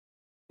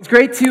It's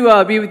great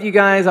to be with you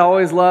guys. I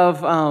always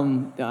love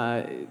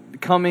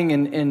coming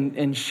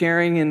and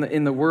sharing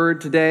in the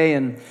Word today.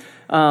 And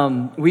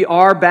we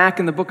are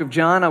back in the book of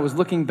John. I was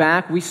looking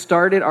back. We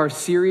started our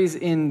series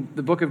in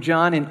the book of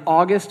John in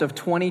August of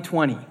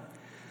 2020.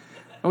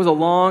 That was a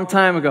long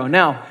time ago.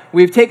 Now,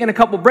 we've taken a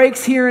couple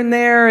breaks here and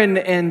there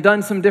and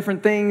done some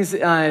different things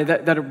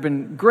that have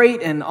been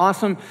great and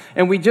awesome.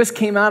 And we just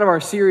came out of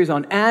our series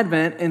on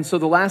Advent. And so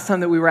the last time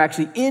that we were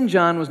actually in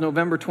John was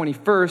November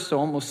 21st, so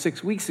almost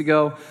 6 weeks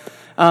ago.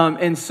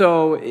 And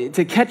so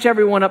to catch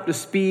everyone up to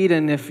speed,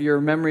 and if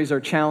your memories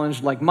are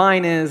challenged like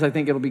mine is, I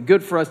think it'll be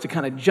good for us to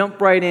kind of jump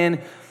right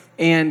in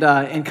and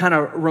kind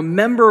of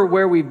remember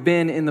where we've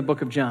been in the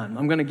book of John.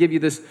 I'm going to give you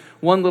this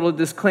one little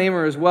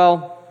disclaimer as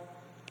well.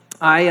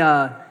 This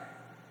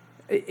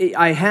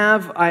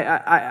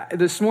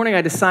morning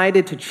I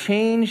decided to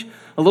change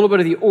a little bit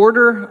of the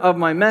order of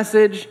my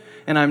message,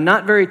 and I'm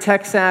not very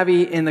tech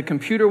savvy, and the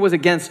computer was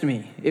against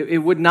me. It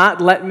would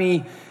not let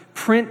me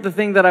print the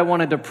thing that I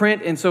wanted to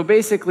print, and so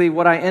basically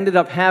what I ended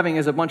up having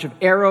is a bunch of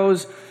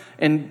arrows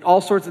and all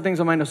sorts of things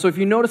on my notes. So if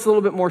you notice a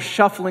little bit more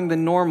shuffling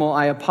than normal,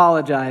 I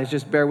apologize.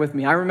 Just bear with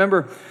me. I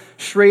remember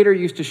Schrader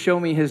used to show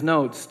me his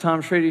notes.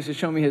 Tom Schrader used to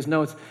show me his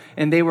notes,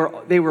 and they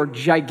were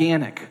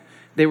gigantic.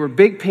 They were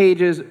big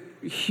pages,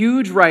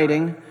 huge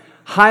writing,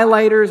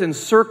 highlighters and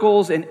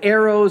circles and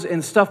arrows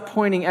and stuff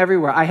pointing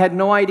everywhere. I had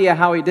no idea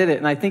how he did it,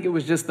 and I think it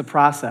was just the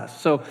process.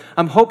 So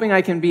I'm hoping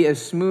I can be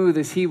as smooth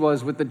as he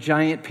was with the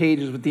giant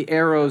pages, with the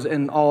arrows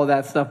and all of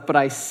that stuff, but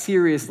I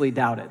seriously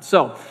doubt it.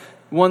 So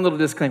one little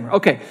disclaimer.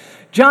 Okay,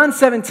 John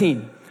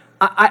 17.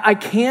 I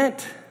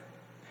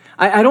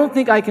don't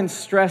think I can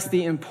stress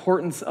the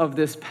importance of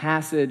this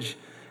passage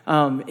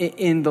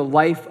in the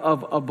life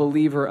of a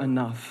believer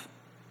enough.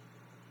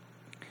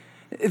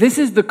 This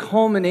is the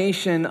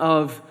culmination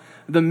of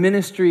the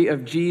ministry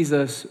of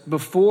Jesus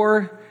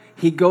before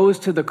he goes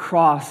to the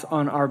cross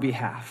on our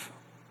behalf.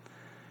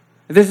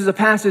 This is a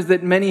passage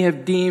that many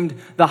have deemed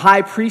the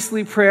high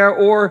priestly prayer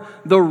or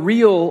the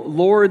real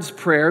Lord's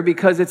Prayer,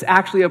 because it's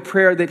actually a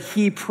prayer that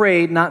he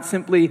prayed, not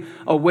simply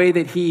a way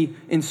that he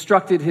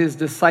instructed his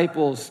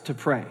disciples to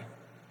pray.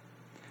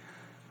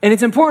 And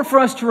it's important for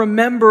us to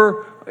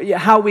remember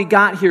how we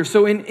got here.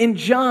 So in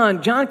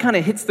John kind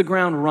of hits the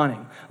ground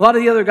running. A lot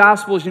of the other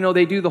Gospels,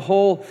 they do the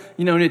whole,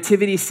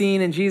 nativity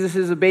scene and Jesus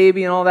is a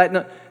baby and all that.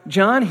 No,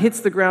 John hits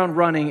the ground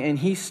running, and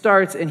he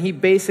starts and he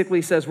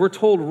basically says, we're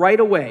told right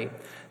away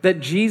that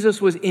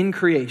Jesus was in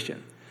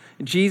creation.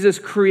 Jesus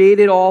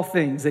created all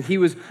things, that he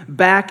was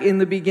back in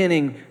the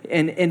beginning.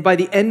 And by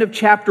the end of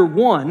chapter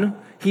 1,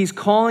 he's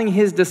calling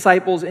his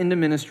disciples into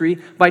ministry.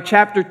 By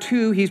chapter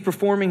 2, he's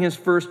performing his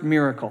first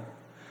miracle.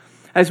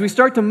 As we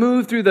start to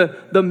move through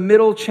the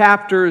middle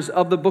chapters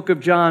of the book of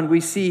John,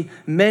 we see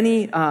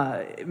many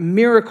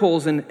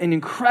miracles and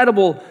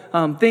incredible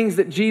things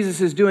that Jesus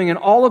is doing, and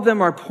all of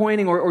them are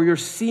pointing, or you're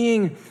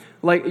seeing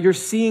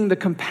the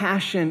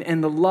compassion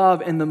and the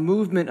love and the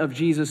movement of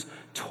Jesus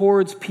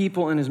towards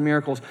people in his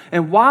miracles.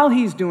 And while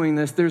he's doing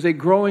this, there's a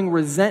growing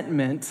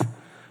resentment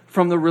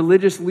from the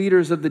religious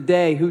leaders of the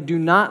day who do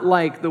not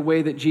like the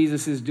way that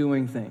Jesus is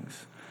doing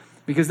things.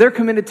 Because they're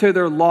committed to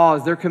their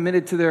laws, they're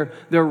committed to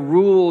their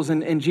rules,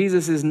 and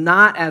Jesus is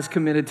not as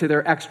committed to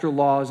their extra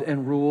laws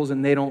and rules,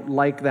 and they don't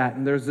like that.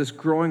 And there's this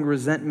growing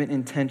resentment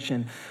and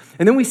tension.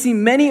 And then we see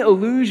many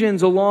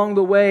allusions along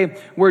the way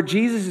where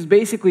Jesus is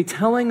basically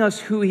telling us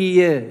who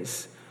he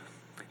is.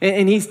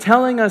 And he's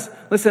telling us,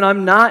 listen,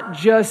 I'm not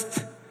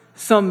just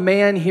some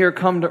man here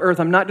come to earth.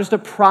 I'm not just a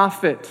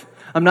prophet.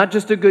 I'm not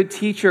just a good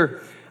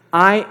teacher.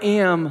 I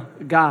am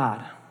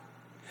God.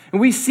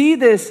 And we see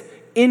this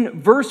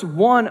in verse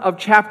 1 of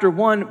chapter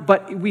 1,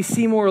 but we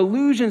see more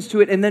allusions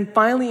to it. And then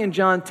finally in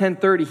John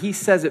 10:30, he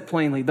says it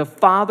plainly. The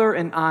Father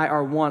and I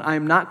are one. I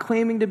am not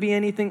claiming to be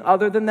anything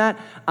other than that.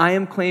 I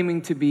am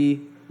claiming to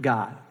be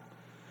God.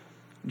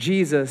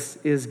 Jesus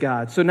is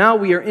God. So now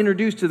we are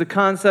introduced to the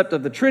concept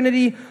of the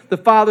Trinity, the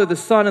Father, the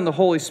Son, and the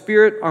Holy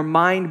Spirit. Our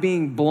mind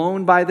being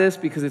blown by this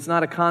because it's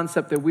not a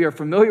concept that we are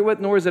familiar with,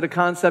 nor is it a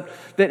concept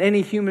that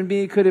any human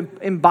being could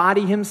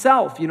embody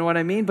himself. You know what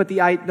I mean? But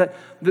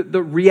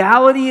the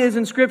reality is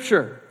in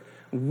Scripture,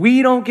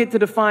 we don't get to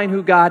define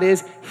who God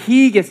is.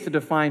 He gets to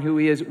define who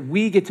he is.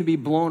 We get to be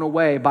blown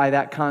away by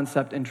that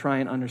concept and try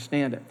and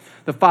understand it.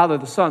 The Father,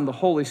 the Son, the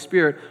Holy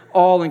Spirit,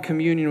 all in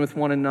communion with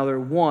one another,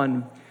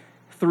 one,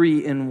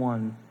 three in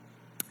one.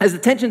 As the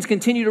tensions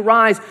continue to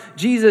rise,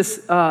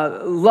 Jesus'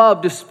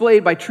 love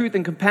displayed by truth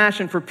and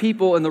compassion for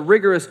people and the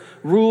rigorous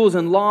rules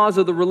and laws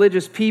of the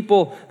religious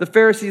people, the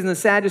Pharisees and the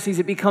Sadducees,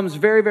 it becomes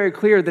very, very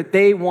clear that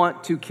they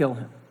want to kill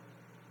him.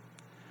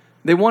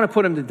 They want to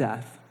put him to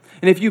death.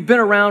 And if you've been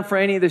around for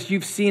any of this,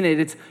 you've seen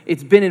it.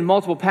 It's been in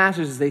multiple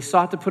passages. They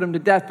sought to put him to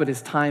death, but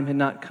his time had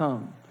not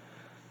come.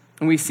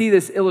 And we see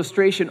this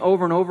illustration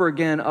over and over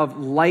again of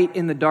light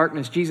in the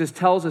darkness. Jesus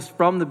tells us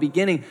from the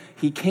beginning,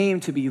 he came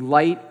to be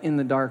light in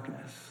the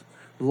darkness.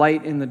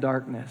 Light in the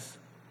darkness.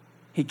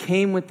 He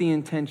came with the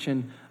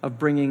intention of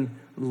bringing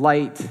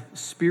light,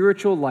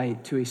 spiritual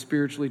light, to a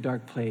spiritually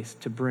dark place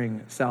to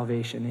bring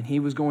salvation. And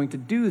he was going to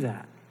do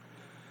that.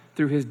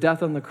 through his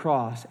death on the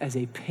cross as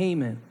a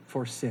payment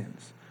for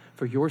sins,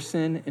 for your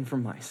sin and for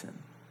my sin.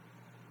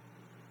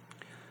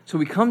 So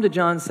we come to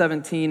John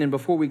 17, and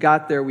before we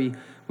got there, we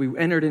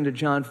entered into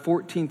John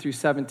 14 through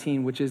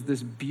 17, which is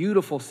this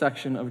beautiful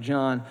section of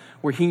John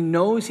where he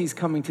knows he's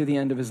coming to the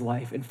end of his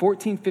life. And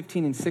 14,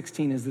 15, and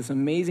 16 is this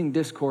amazing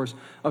discourse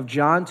of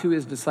John to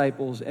his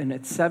disciples, and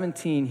at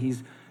 17,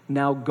 he's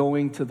now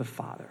going to the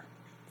Father.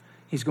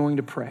 He's going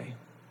to pray.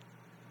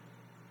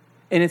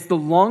 And it's the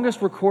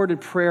longest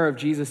recorded prayer of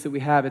Jesus that we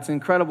have. It's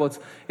incredible.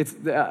 It's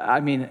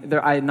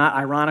not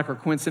ironic or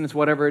coincidence,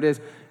 whatever it is,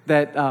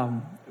 that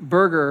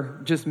Berger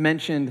just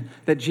mentioned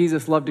that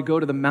Jesus loved to go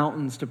to the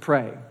mountains to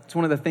pray. It's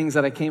one of the things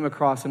that I came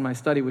across in my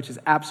study, which is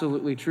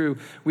absolutely true.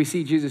 We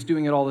see Jesus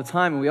doing it all the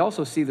time, and we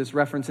also see this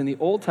reference in the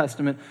Old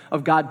Testament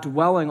of God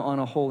dwelling on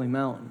a holy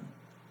mountain.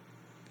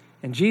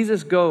 And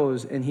Jesus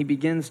goes and he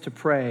begins to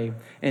pray,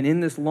 and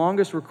in this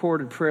longest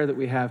recorded prayer that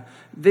we have,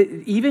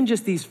 even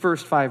just these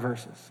first 5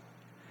 verses,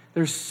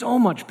 there's so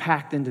much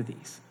packed into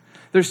these.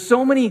 There's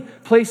so many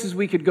places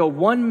we could go.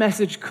 One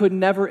message could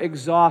never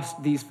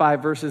exhaust these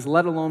 5 verses,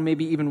 let alone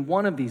maybe even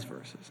one of these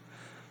verses.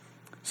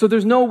 So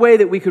there's no way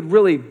that we could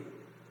really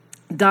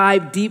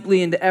dive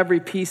deeply into every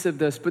piece of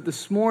this, but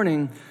this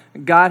morning,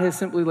 God has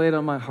simply laid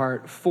on my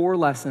heart 4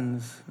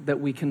 lessons that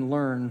we can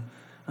learn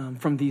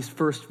from these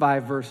first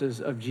 5 verses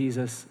of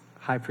Jesus'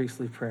 high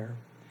priestly prayer.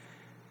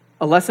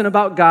 A lesson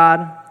about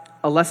God,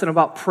 a lesson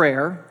about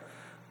prayer,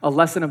 a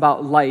lesson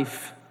about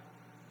life,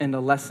 and a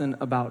lesson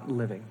about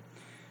living.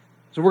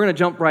 So we're going to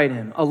jump right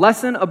in. A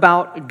lesson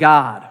about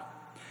God.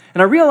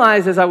 And I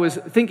realized as I was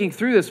thinking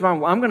through this, we're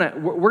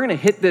going to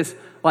hit this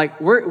like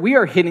we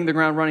are hitting the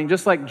ground running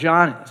just like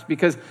John is,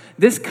 because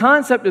this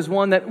concept is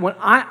one that when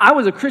I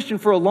was a Christian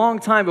for a long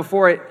time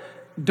before it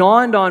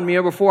dawned on me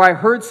or before I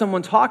heard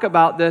someone talk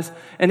about this,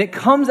 and it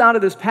comes out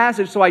of this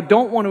passage, so I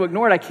don't want to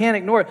ignore it. I can't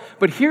ignore it.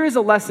 But here is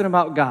a lesson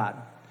about God.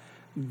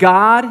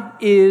 God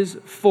is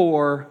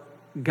for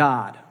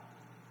God.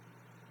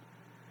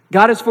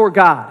 God is for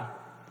God.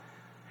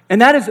 And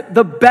that is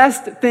the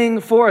best thing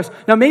for us.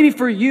 Now, maybe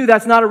for you,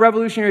 that's not a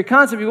revolutionary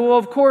concept. You go, well,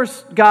 of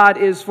course, God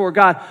is for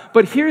God.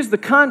 But here's the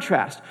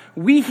contrast.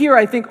 We hear,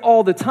 I think,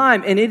 all the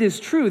time, and it is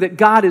true, that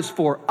God is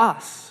for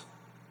us.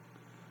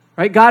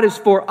 Right? God is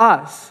for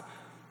us.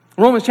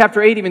 Romans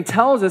chapter 8 even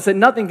tells us that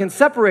nothing can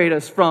separate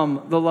us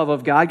from the love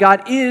of God.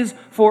 God is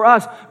for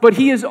us, but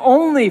he is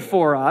only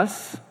for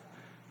us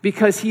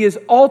because he is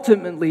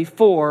ultimately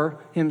for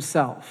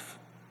himself.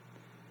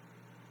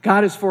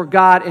 God is for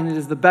God, and it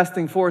is the best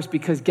thing for us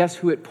because guess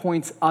who it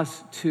points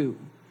us to?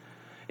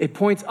 It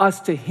points us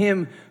to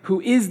him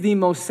who is the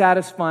most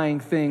satisfying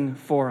thing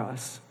for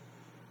us.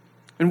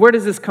 And where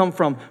does this come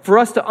from? For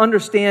us to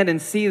understand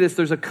and see this,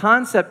 there's a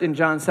concept in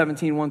John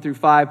 17, 1 through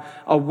 5,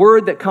 a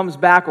word that comes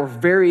back, or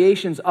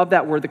variations of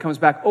that word that comes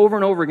back over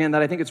and over again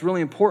that I think it's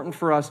really important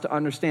for us to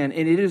understand,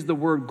 and it is the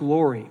word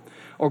glory,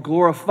 or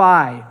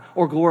glorify,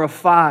 or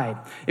glorified.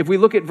 If we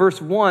look at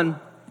verse 1,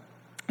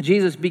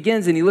 Jesus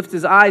begins and he lifts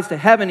his eyes to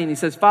heaven and he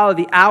says, Father,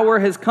 the hour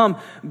has come.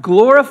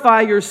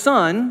 Glorify your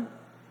Son,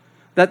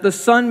 that the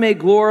Son may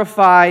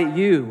glorify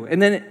you.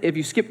 And then if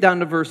you skip down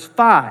to verse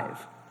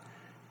 5,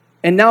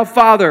 and now,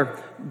 Father,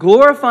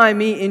 glorify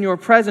me in your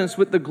presence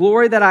with the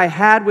glory that I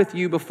had with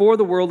you before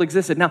the world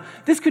existed. Now,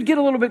 this could get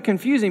a little bit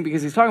confusing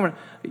because he's talking about,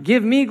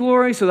 give me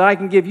glory so that I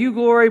can give you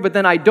glory, but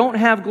then I don't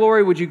have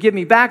glory. Would you give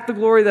me back the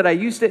glory that I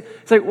used to?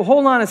 It's like, well,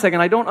 hold on a second.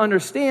 I don't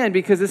understand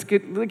because it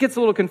gets a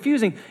little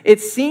confusing.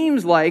 It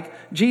seems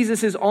like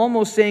Jesus is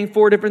almost saying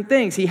 4 different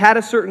things. He had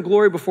a certain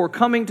glory before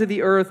coming to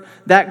the earth.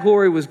 That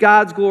glory was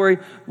God's glory.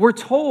 We're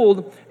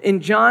told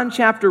in John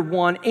chapter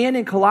 1 and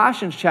in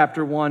Colossians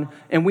chapter 1,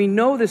 and we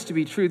know this to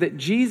be true, that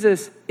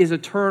Jesus is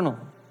eternal.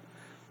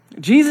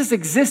 Jesus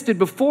existed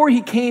before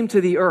he came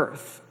to the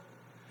earth.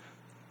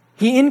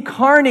 He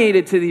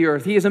incarnated to the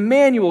earth. He is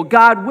Emmanuel,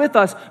 God with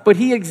us, but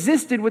he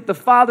existed with the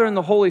Father and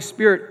the Holy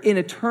Spirit in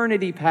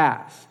eternity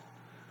past.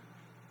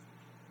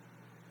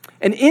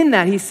 And in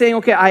that, he's saying,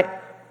 okay,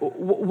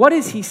 what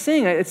is he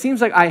saying? It seems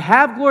like I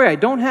have glory, I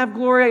don't have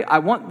glory, I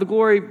want the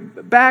glory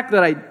back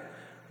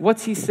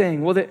what's he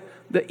saying? Well,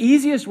 the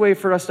easiest way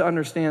for us to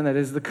understand that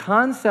is the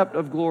concept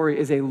of glory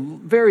is a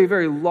very,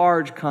 very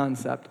large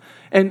concept.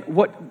 And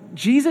what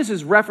Jesus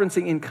is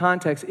referencing in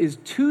context is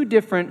 2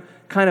 different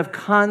kind of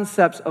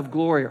concepts of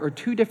glory, or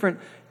 2 different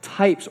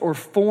types or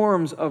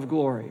forms of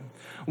glory.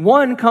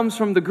 One comes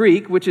from the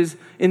Greek, which is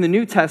in the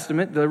New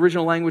Testament, the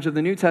original language of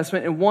the New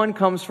Testament, and one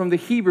comes from the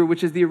Hebrew,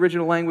 which is the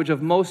original language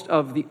of most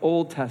of the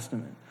Old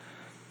Testament.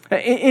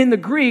 In the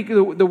Greek,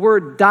 the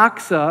word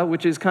doxa,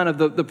 which is kind of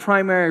the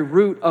primary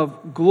root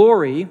of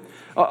glory,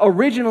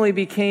 originally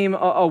became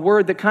a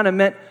word that kind of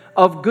meant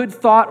of good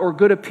thought or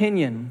good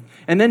opinion,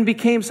 and then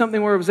became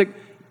something where it was like,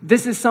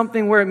 this is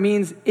something where it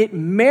means it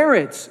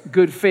merits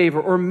good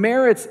favor or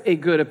merits a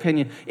good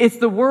opinion. It's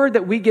the word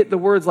that we get the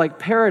words like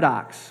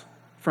paradox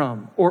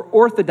from, or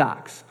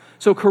orthodox,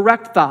 so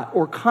correct thought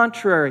or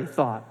contrary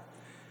thought.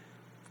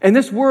 And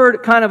this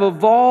word kind of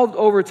evolved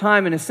over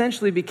time and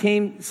essentially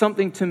became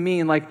something to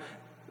mean like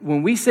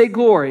when we say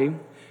glory,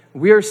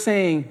 we are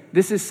saying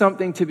this is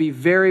something to be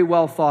very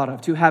well thought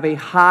of, to have a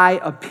high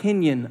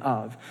opinion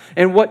of.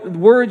 And what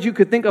words you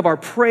could think of are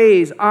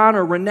praise,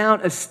 honor,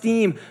 renown,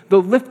 esteem,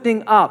 the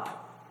lifting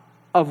up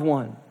of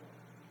one.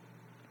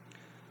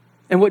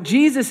 And what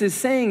Jesus is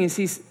saying is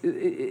he's,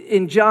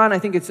 in John, I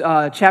think it's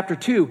chapter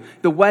 2,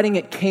 the wedding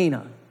at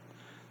Cana.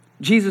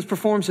 Jesus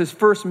performs his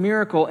first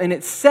miracle, and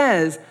it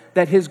says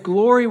that his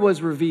glory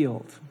was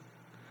revealed.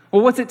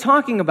 Well, what's it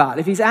talking about?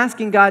 If he's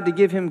asking God to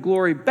give him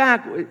glory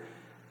back,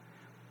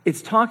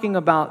 it's talking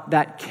about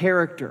that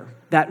character,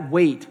 that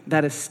weight,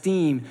 that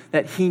esteem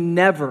that he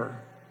never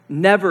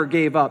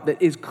gave up,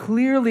 that is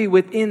clearly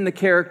within the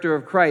character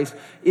of Christ,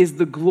 is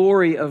the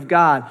glory of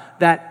God.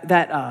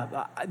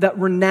 That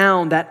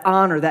renown, that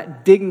honor,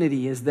 that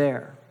dignity is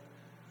there.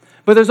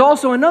 But there's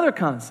also another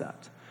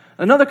concept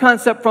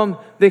from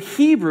the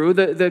Hebrew,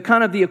 the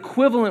kind of the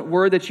equivalent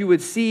word that you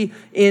would see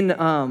in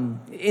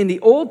the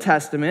Old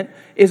Testament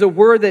is a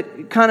word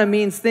that kind of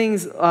means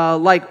things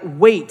like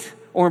weight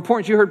or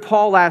importance. You heard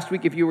Paul last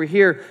week, if you were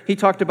here, he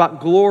talked about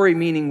glory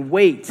meaning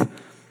weight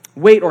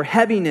or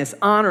heaviness,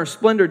 honor,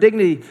 splendor,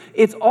 dignity.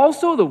 It's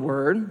also the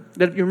word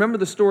that, if you remember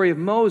the story of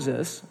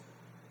Moses,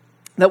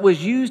 that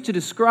was used to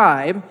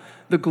describe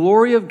the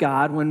glory of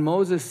God when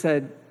Moses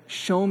said,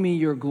 "Show me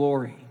your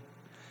glory."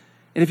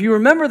 And if you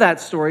remember that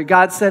story,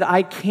 God said,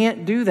 "I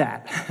can't do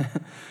that."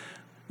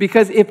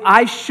 Because if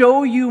I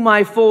show you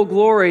my full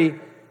glory,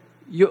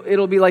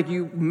 it'll be like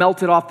you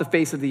melted off the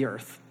face of the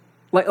earth.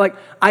 Like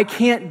I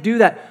can't do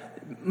that.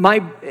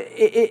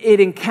 It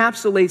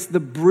encapsulates the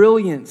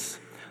brilliance,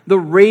 the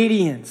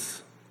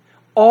radiance,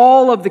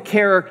 all of the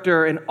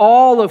character and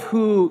all of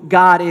who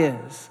God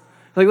is.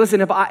 Like,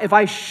 listen, if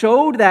I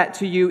showed that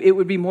to you, it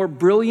would be more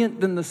brilliant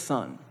than the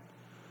sun.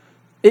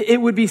 It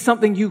would be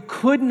something you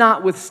could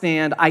not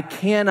withstand. I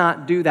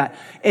cannot do that.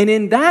 And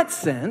in that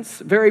sense,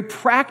 very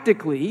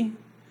practically,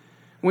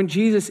 when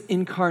Jesus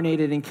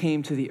incarnated and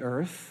came to the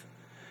earth,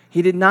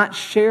 he did not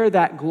share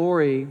that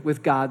glory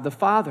with God the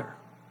Father.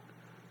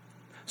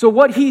 So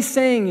what he's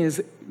saying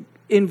is,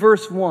 in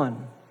verse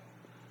 1,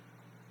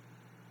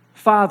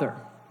 "Father,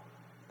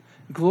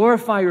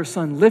 glorify your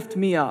Son, lift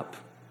me up,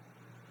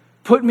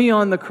 put me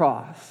on the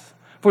cross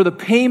for the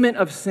payment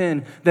of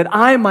sin, that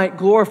I might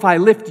glorify,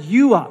 lift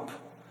you up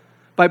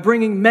by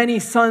bringing many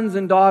sons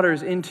and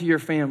daughters into your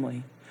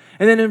family."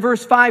 And then in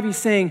verse 5, he's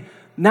saying,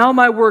 "Now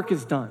my work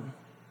is done.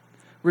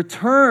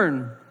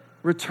 Return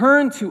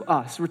to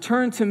us,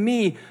 return to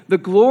me the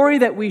glory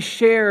that we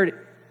shared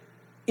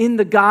in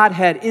the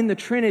Godhead, in the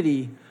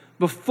Trinity,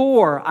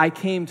 before I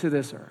came to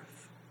this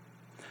earth."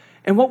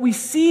 And what we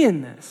see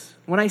in this,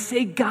 when I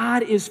say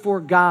God is for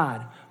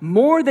God,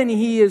 more than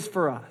he is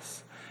for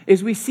us,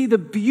 is we see the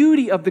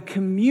beauty of the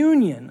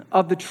communion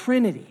of the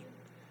Trinity.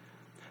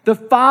 The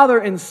Father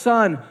and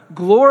Son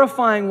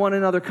glorifying one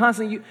another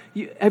constantly.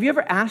 Have you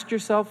ever asked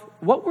yourself,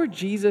 what were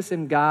Jesus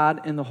and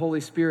God and the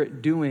Holy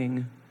Spirit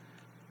doing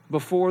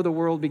before the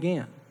world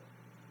began?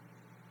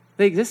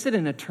 They existed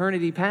in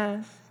eternity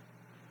past.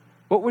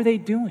 What were they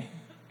doing?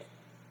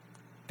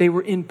 They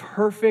were in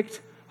perfect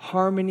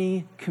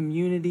harmony,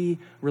 community,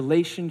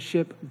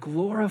 relationship,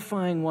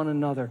 glorifying one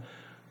another,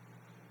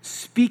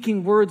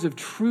 speaking words of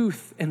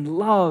truth and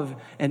love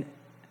and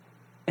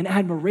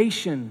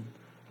admiration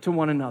to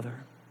one another.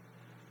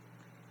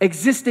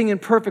 Existing in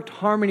perfect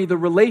harmony, the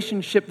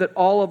relationship that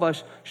all of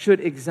us should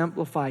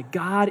exemplify.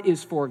 God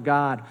is for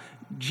God.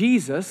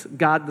 Jesus,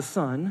 God the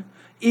Son,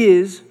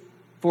 is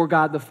for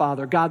God the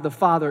Father. God the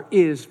Father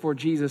is for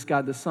Jesus,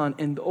 God the Son.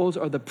 And those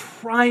are the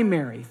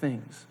primary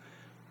things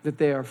that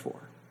they are for.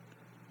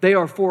 They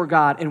are for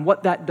God. And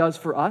what that does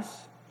for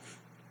us,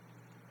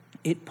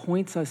 it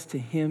points us to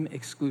him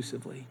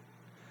exclusively.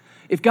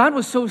 If God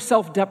was so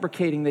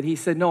self-deprecating that he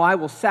said, "No, I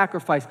will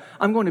sacrifice.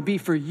 I'm going to be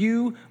for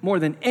you more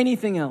than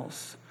anything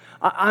else.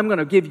 I'm going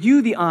to give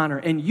you the honor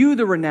and you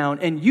the renown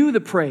and you the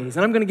praise,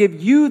 and I'm going to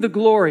give you the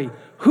glory,"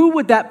 who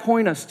would that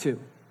point us to?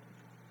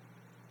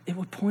 It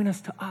would point us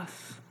to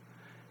us.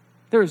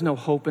 There is no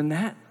hope in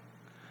that.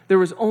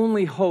 There is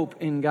only hope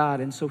in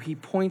God, and so he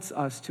points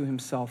us to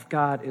himself.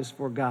 God is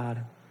for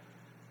God.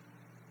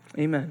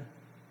 Amen.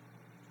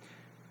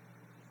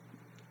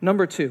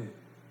 Number 2.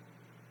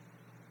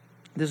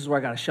 This is where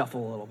I got to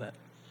shuffle a little bit.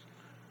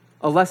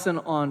 A lesson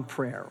on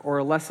prayer, or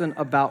a lesson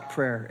about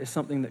prayer, is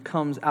something that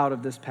comes out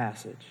of this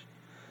passage.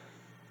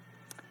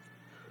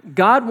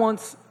 God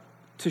wants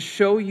to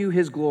show you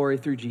his glory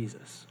through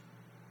Jesus.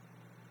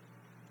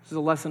 This is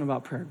a lesson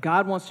about prayer.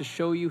 God wants to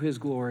show you his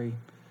glory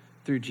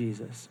through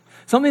Jesus.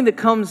 Something that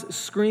comes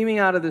screaming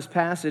out of this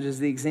passage is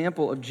the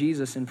example of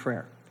Jesus in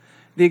prayer.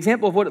 The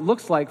example of what it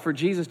looks like for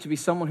Jesus to be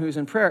someone who's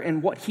in prayer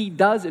and what he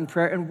does in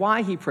prayer and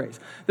why he prays.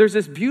 There's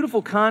this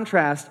beautiful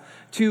contrast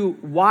to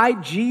why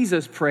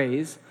Jesus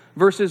prays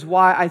versus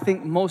why I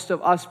think most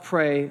of us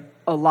pray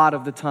a lot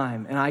of the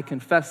time, and I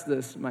confess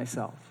this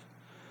myself.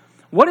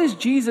 What is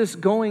Jesus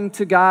going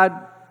to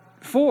God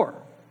for?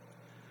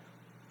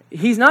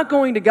 He's not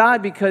going to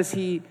God because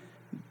he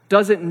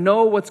doesn't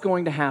know what's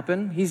going to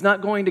happen. He's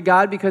not going to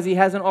God because he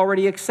hasn't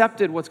already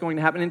accepted what's going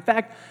to happen. In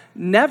fact,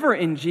 never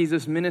in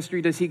Jesus'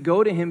 ministry does he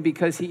go to him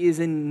because he is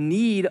in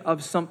need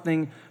of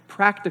something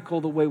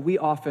practical the way we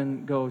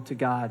often go to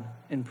God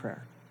in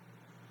prayer.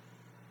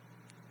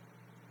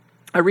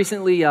 We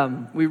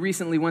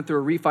recently went through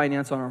a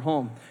refinance on our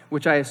home,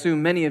 which I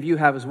assume many of you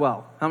have as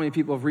well. How many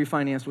people have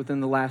refinanced within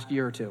the last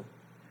year or two?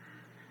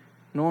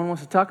 No one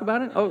wants to talk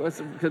about it? Oh,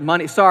 it's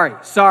money. Sorry.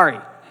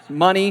 It's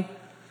money.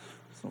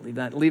 So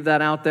leave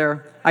that out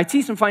there. I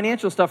teach some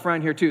financial stuff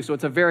around here too, so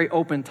it's a very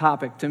open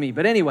topic to me.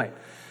 But anyway,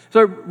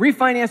 so I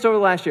refinanced over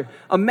the last year.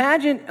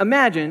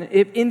 Imagine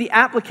if in the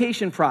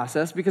application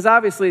process, because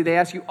obviously they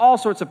ask you all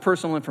sorts of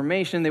personal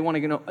information, they want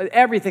to know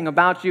everything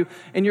about you,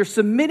 and you're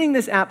submitting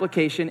this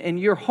application and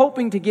you're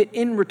hoping to get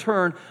in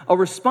return a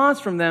response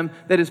from them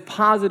that is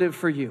positive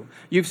for you.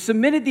 You've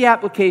submitted the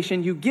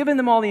application, you've given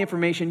them all the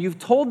information, you've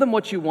told them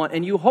what you want,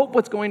 and you hope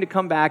what's going to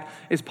come back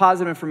is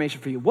positive information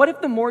for you. What if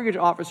the mortgage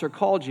officer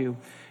called you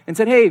and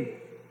said, hey,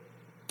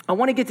 I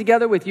want to get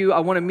together with you,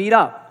 I want to meet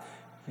up?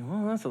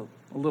 Well, that's a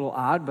little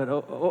odd, but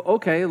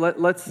okay,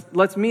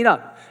 let's meet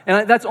up.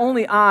 And that's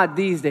only odd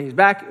these days.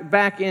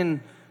 Back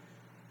in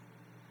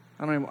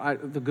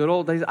the good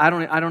old days, I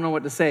don't know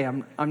what to say.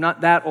 I'm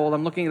not that old.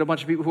 I'm looking at a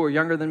bunch of people who are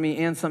younger than me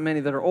and many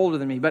that are older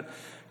than me. But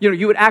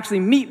you would actually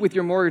meet with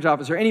your mortgage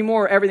officer.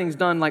 Anymore, everything's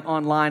done like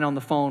online, on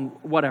the phone,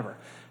 whatever.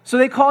 So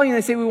they call you and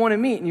they say, we want to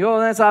meet. And you go,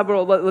 that's odd,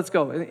 but let's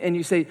go. And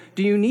you say,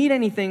 do you need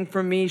anything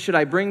from me? Should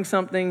I bring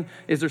something?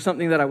 Is there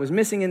something that I was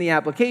missing in the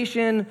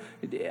application?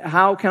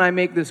 How can I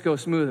make this go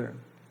smoother?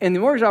 And the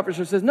mortgage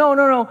officer says,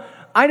 no.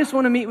 I just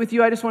want to meet with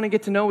you. I just want to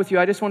get to know with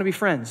you. I just want to be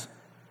friends.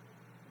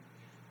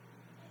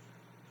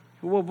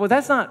 Well,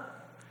 that's not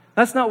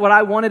what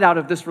I wanted out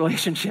of this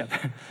relationship.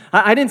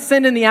 I didn't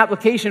send in the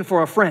application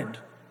for a friend.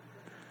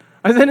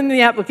 I sent in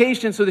the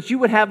application so that you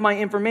would have my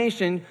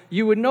information,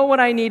 you would know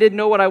what I needed,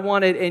 know what I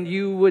wanted, and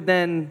you would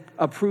then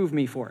approve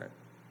me for it.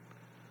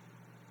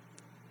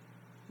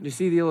 Do you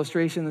see the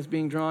illustration that's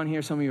being drawn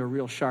here? Some of you are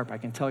real sharp. I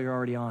can tell you're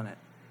already on it.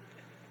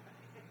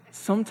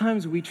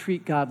 Sometimes we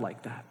treat God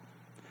like that.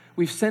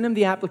 We've sent him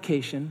the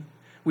application,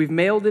 we've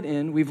mailed it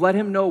in, we've let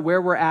him know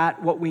where we're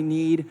at, what we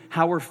need,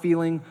 how we're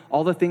feeling,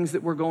 all the things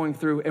that we're going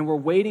through, and we're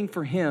waiting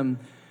for him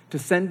to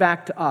send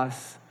back to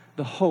us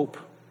the hope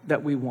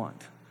that we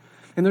want.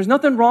 And there's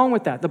nothing wrong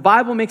with that. The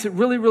Bible makes it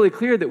really, really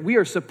clear that we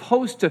are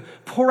supposed to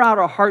pour out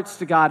our hearts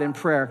to God in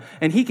prayer,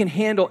 and he can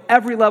handle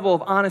every level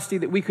of honesty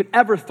that we could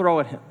ever throw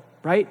at him,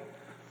 right?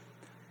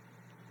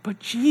 But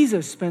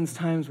Jesus spends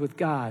times with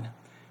God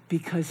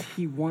because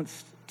he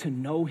wants to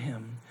know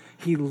him.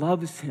 He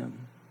loves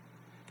him.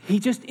 He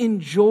just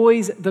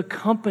enjoys the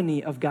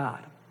company of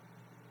God.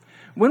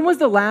 When was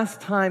the last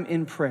time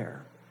in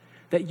prayer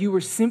that you were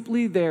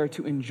simply there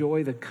to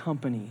enjoy the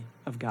company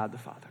of God the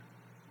Father?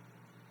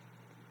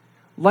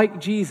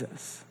 Like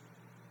Jesus,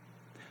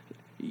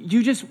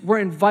 you just were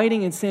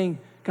inviting and saying,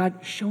 God,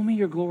 show me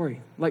your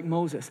glory, like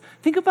Moses.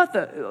 Think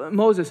about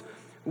Moses.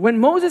 When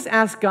Moses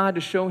asked God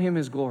to show him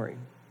his glory,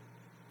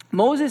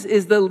 Moses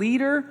is the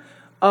leader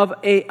of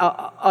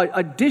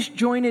a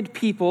disjointed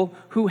people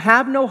who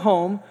have no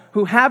home,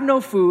 who have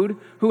no food,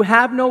 who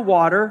have no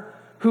water,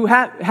 who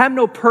have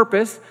no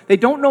purpose. They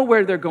don't know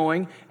where they're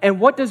going. And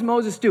what does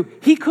Moses do?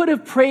 He could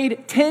have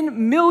prayed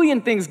 10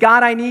 million things.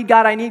 God, I need,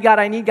 God, I need, God,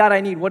 I need, God, I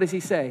need. What does he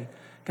say?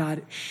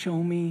 God,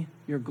 show me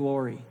your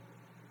glory.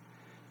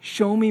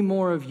 Show me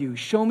more of you.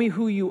 Show me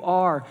who you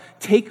are.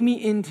 Take me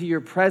into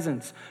your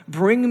presence.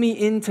 Bring me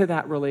into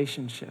that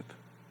relationship.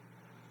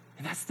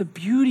 And that's the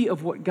beauty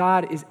of what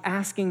God is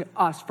asking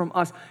us from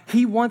us.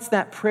 He wants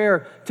that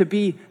prayer to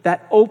be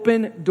that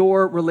open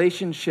door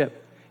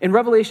relationship. In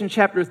Revelation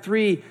chapter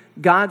 3,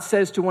 God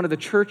says to one of the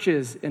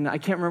churches, and I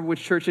can't remember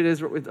which church it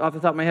is off the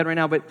top of my head right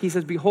now, but he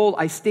says, behold,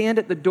 I stand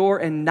at the door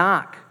and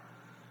knock.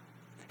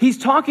 He's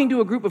talking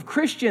to a group of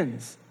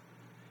Christians.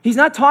 He's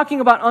not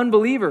talking about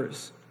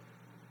unbelievers.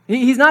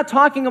 He's not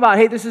talking about,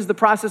 hey, this is the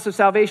process of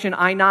salvation.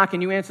 I knock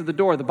and you answer the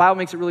door. The Bible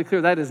makes it really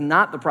clear that is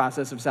not the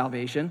process of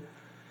salvation.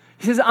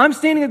 He says, I'm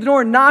standing at the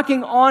door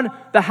knocking on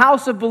the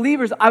house of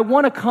believers. I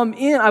want to come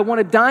in. I want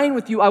to dine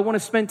with you. I want to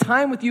spend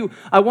time with you.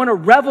 I want to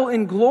revel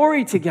in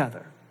glory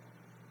together.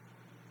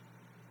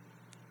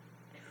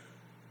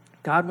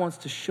 God wants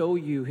to show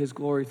you his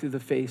glory through the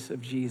face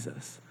of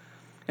Jesus.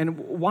 And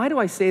why do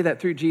I say that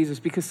through Jesus?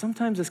 Because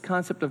sometimes this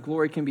concept of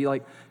glory can be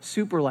like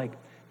super like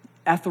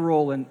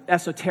ethereal and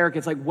esoteric.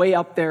 It's like way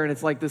up there and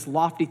it's like this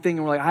lofty thing.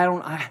 And we're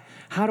like,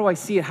 how do I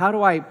see it? How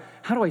do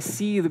I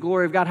see the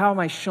glory of God? How am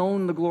I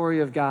shown the glory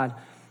of God?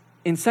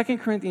 In 2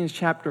 Corinthians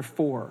chapter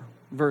 4,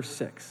 verse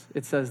 6,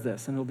 it says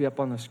this, and it'll be up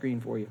on the screen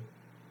for you.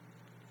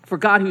 For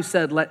God who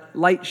said, let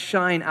light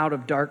shine out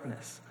of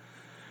darkness,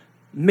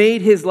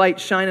 made his light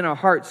shine in our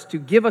hearts to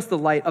give us the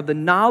light of the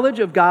knowledge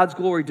of God's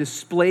glory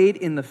displayed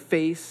in the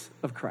face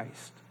of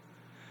Christ.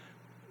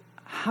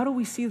 How do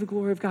we see the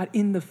glory of God?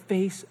 In the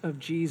face of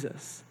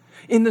Jesus,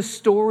 in the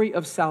story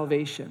of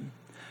salvation.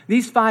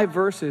 These 5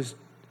 verses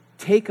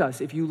take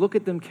us, if you look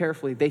at them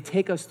carefully, they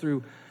take us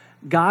through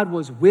God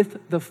was with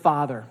the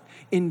Father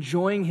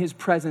enjoying his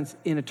presence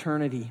in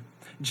eternity.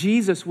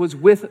 Jesus was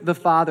with the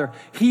Father.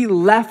 He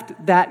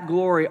left that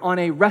glory on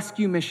a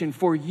rescue mission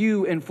for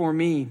you and for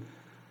me.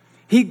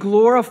 He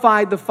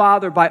glorified the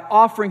Father by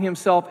offering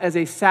himself as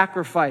a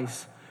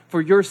sacrifice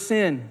for your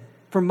sin,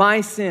 for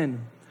my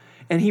sin.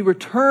 And he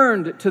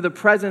returned to the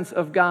presence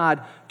of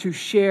God to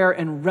share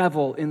and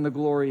revel in the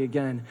glory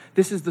again.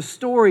 This is the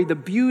story, the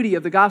beauty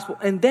of the gospel.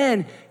 And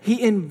then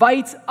he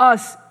invites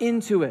us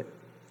into it.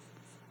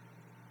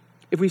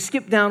 If we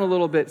skip down a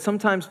little bit,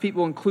 sometimes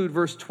people include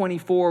verse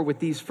 24 with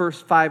these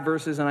first 5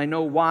 verses, and I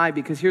know why,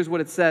 because here's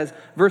what it says.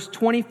 Verse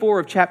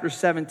 24 of chapter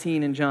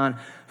 17 in John.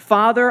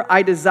 Father,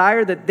 I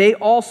desire that they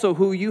also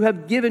who you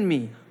have given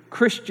me,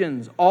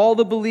 Christians, all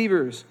the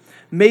believers,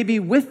 may be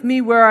with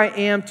me where I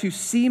am to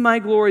see my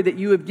glory that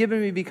you have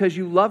given me because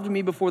you loved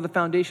me before the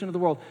foundation of the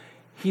world.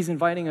 He's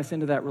inviting us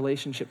into that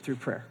relationship through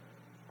prayer.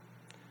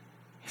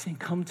 He's saying,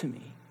 come to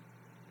me.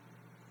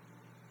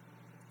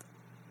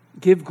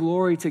 Give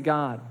glory to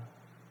God.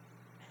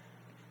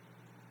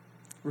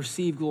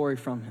 Receive glory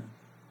from him.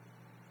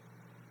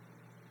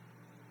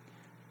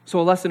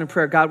 So a lesson in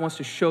prayer, God wants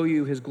to show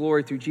you his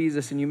glory through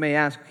Jesus, and you may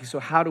ask, okay, so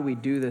how do we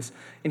do this?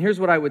 And here's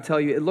what I would tell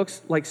you. It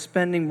looks like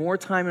spending more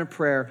time in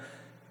prayer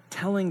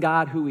telling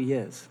God who he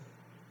is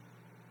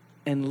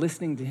and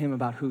listening to him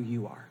about who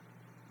you are.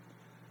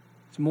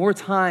 It's more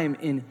time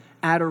in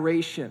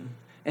adoration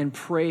and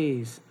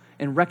praise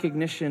and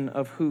recognition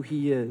of who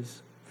he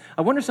is.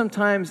 I wonder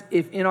sometimes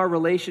if in our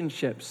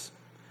relationships,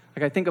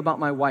 like I think about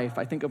my wife,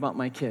 I think about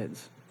my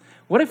kids.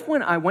 What if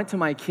when I went to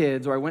my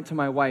kids or I went to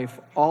my wife,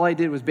 all I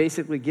did was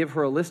basically give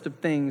her a list of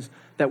things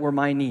that were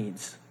my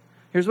needs?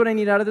 Here's what I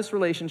need out of this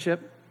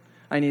relationship.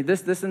 I need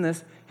this, this, and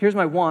this. Here's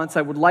my wants.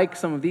 I would like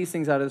some of these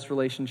things out of this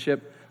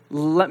relationship.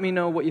 Let me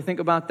know what you think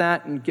about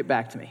that and get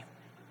back to me.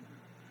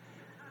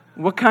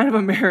 What kind of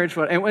a marriage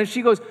would? And when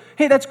she goes,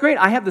 hey, that's great.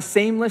 I have the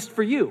same list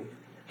for you.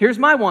 Here's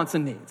my wants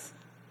and needs.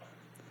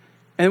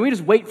 And we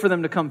just wait for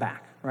them to come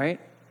back, right?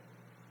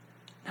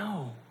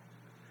 No.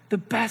 The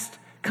best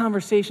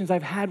conversations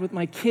I've had with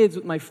my kids,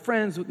 with my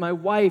friends, with my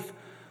wife,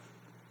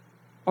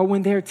 are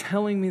when they're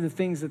telling me the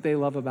things that they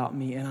love about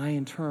me, and I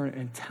in turn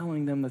am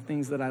telling them the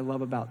things that I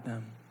love about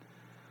them.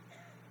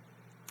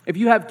 If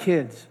you have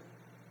kids,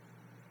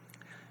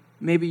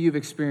 maybe you've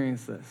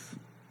experienced this.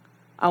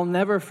 I'll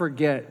never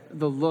forget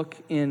the look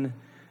in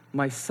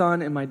my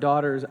son and my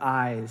daughter's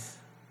eyes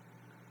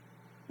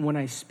when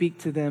I speak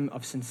to them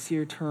of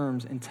sincere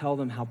terms and tell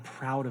them how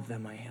proud of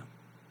them I am.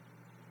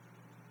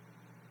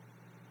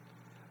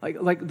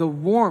 Like the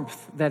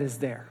warmth that is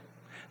there,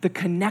 the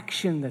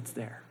connection that's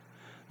there,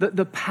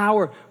 the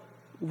power.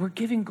 We're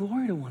giving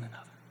glory to one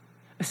another,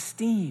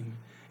 esteem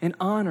and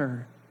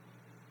honor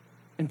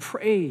and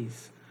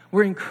praise.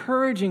 We're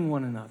encouraging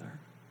one another.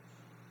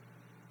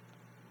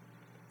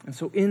 And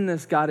so in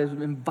this, God is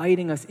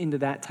inviting us into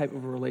that type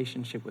of a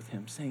relationship with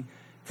him, saying,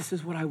 this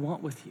is what I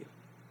want with you.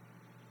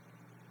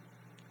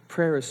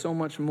 Prayer is so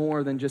much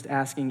more than just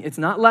asking. It's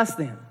not less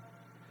than.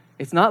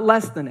 It's not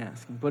less than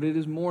asking, but it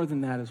is more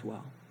than that as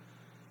well.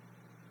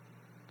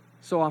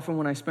 So often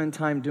when I spend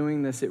time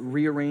doing this, it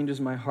rearranges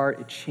my heart.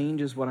 It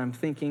changes what I'm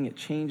thinking. It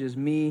changes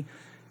me.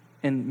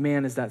 And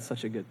man, is that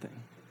such a good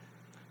thing.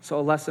 So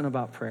a lesson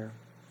about prayer.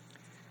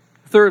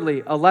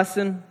 Thirdly, a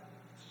lesson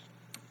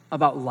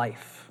about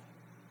life.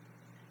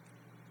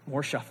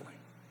 More shuffling.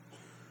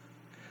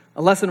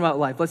 A lesson about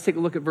life. Let's take a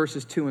look at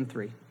verses 2 and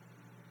 3.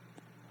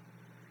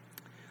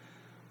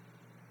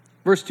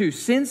 Verse 2,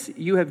 since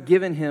you have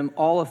given him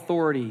all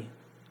authority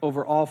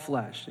over all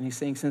flesh, and he's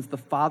saying since the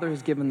Father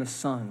has given the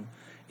Son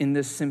in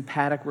this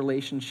sympathetic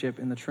relationship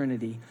in the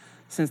Trinity,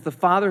 since the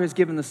Father has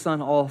given the Son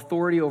all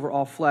authority over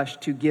all flesh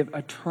to give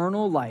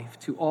eternal life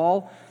to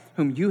all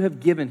whom you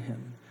have given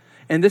him.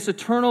 And this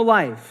eternal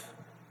life,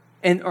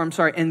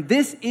 and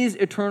this is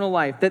eternal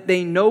life, that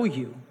they know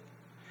you,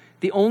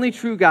 the only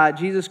true God,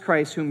 Jesus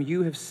Christ, whom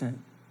you have sent.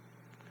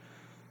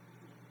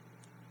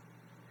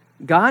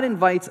 God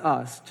invites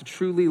us to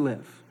truly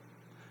live,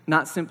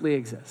 not simply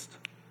exist.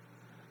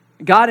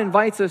 God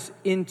invites us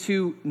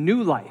into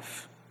new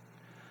life.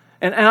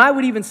 And I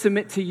would even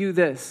submit to you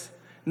this,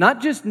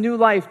 not just new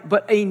life,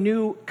 but a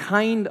new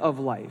kind of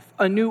life,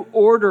 a new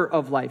order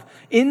of life.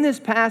 In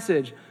this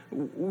passage,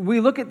 we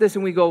look at this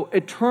and we go,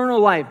 eternal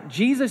life.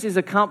 Jesus is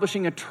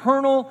accomplishing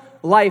eternal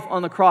life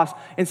on the cross.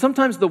 And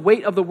sometimes the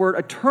weight of the word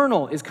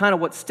eternal is kind of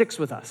what sticks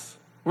with us.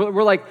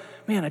 We're like,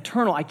 man,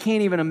 eternal, I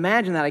can't even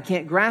imagine that. I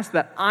can't grasp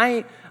that.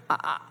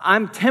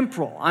 I'm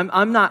temporal.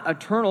 I'm not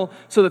eternal.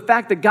 So the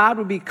fact that God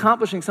would be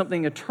accomplishing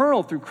something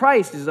eternal through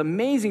Christ is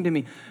amazing to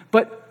me.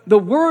 But the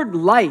word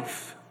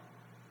life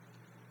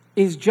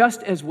is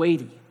just as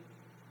weighty.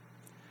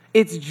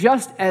 It's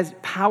just as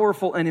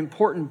powerful and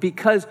important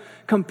because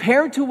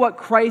compared to what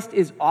Christ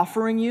is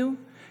offering you,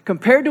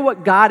 compared to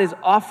what God is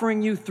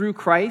offering you through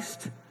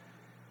Christ,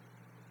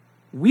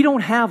 we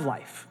don't have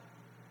life.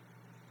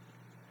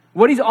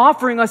 What he's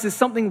offering us is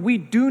something we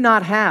do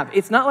not have.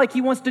 It's not like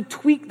he wants to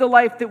tweak the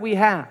life that we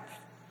have.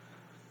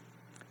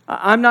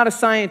 I'm not a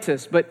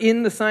scientist, but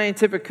in the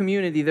scientific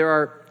community, there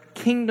are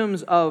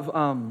kingdoms of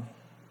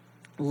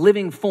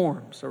living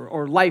forms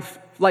or life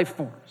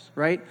forms,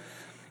 right?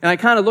 And I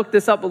kind of looked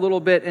this up a little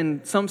bit,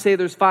 and some say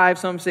there's 5,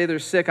 some say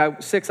there's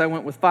 6. I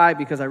went with 5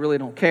 because I really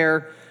don't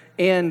care.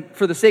 And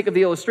for the sake of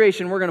the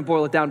illustration, we're going to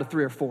boil it down to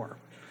 3 or 4.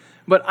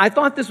 But I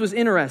thought this was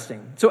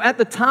interesting. So at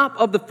the top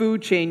of the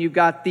food chain, you've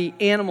got the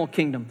animal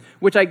kingdom,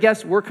 which I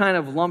guess we're kind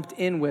of lumped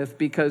in with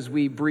because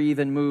we breathe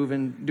and move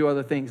and do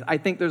other things. I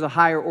think there's a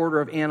higher order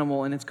of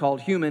animal, and it's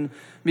called human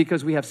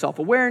because we have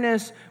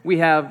self-awareness, we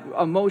have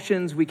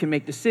emotions, we can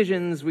make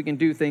decisions, we can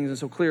do things, and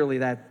so clearly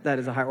that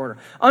is a higher order.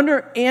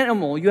 Under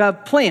animal, you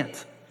have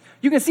plant.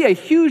 You can see a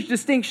huge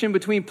distinction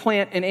between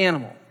plant and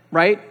animal,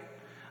 right?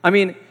 I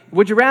mean,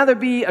 would you rather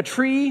be a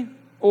tree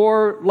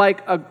or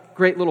like a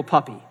great little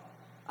puppy?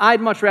 I'd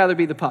much rather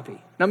be the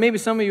puppy. Now, maybe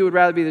some of you would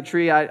rather be the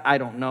tree. I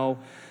don't know.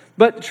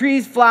 But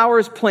trees,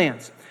 flowers,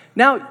 plants.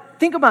 Now,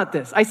 think about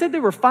this. I said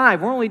there were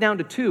 5. We're only down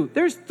to 2.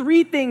 There's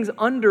 3 things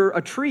under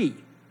a tree.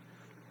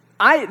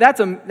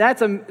 That's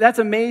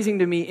amazing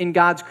to me in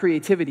God's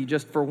creativity,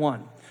 just for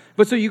one.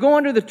 But so you go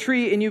under the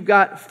tree and you've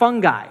got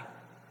fungi,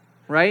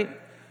 right?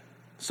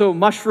 So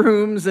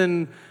mushrooms,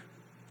 and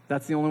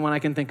that's the only one I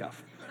can think of,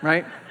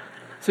 right?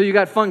 So you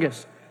got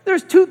fungus.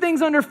 There's 2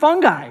 things under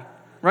fungi,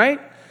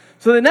 right?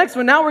 So the next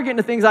one, now we're getting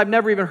to things I've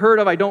never even heard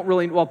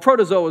of.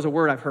 Protozoa is a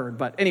word I've heard,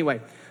 but anyway.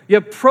 You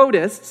have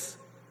protists,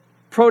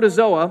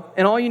 protozoa,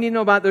 and all you need to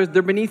know about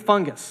they're beneath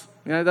fungus.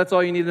 That's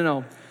all you need to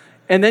know.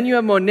 And then you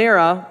have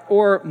Monera,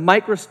 or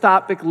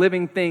microscopic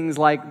living things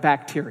like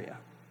bacteria,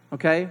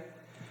 okay?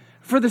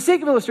 For the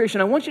sake of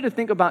illustration, I want you to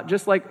think about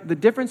just like the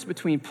difference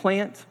between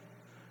plant,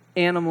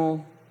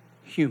 animal,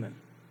 human,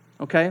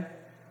 okay?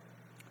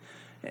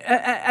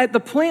 At the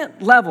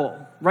plant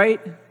level,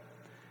 right?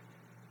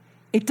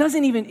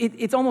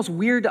 It's almost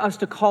weird to us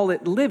to call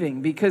it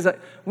living because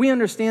we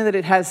understand that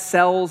it has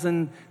cells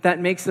and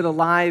that makes it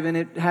alive and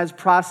it has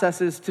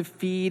processes to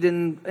feed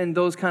and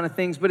those kind of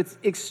things, but it's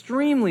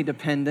extremely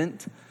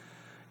dependent.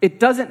 It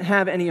doesn't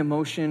have any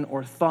emotion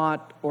or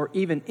thought or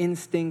even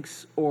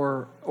instincts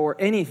or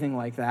anything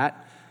like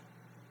that.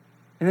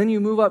 And then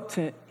you move up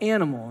to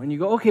animal and you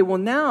go, okay, well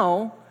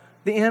now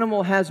the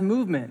animal has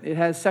movement. It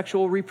has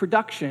sexual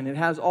reproduction. It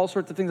has all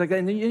sorts of things like that.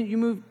 And then you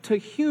move to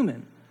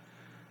human.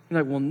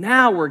 You're like, well,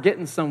 now we're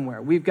getting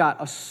somewhere. We've got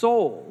a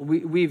soul.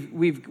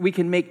 We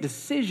can make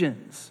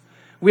decisions.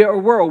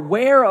 We're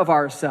aware of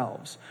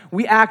ourselves.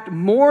 We act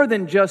more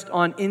than just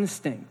on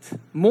instinct,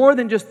 more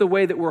than just the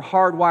way that we're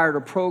hardwired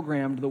or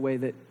programmed the way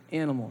that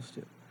animals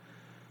do.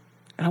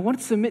 And I want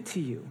to submit to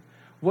you,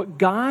 what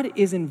God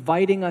is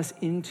inviting us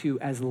into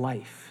as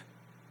life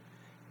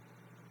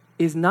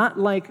is not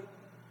like,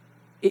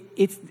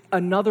 it's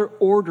another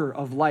order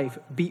of life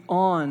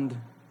beyond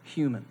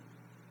human.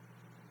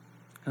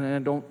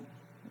 And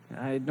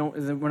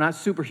we're not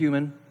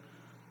superhuman.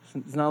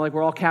 It's not like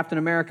we're all Captain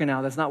America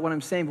now. That's not what I'm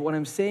saying. But what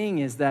I'm saying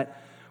is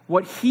that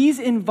what he's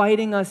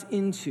inviting us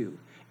into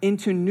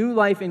new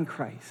life in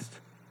Christ,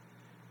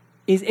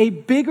 is a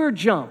bigger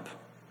jump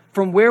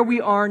from where we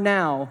are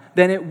now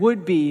than it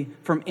would be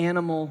from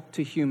animal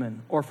to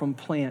human or from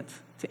plant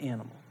to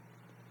animal.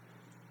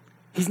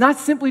 He's not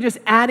simply just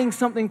adding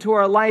something to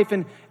our life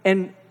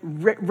and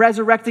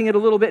resurrecting it a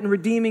little bit and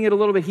redeeming it a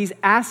little bit. He's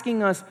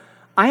asking us,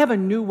 I have a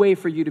new way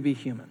for you to be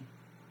human.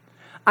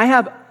 I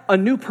have a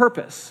new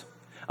purpose,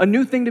 a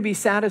new thing to be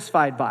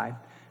satisfied by.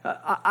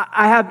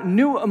 I have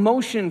new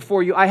emotion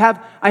for you. I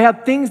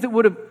have things that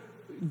would have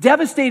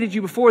devastated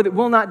you before that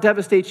will not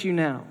devastate you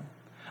now.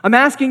 I'm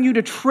asking you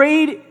to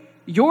trade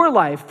your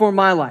life for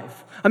my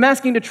life. I'm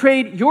asking to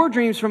trade your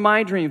dreams for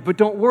my dreams, but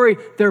don't worry,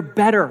 they're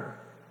better.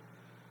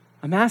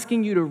 I'm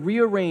asking you to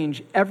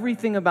rearrange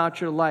everything about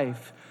your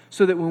life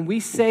so that when we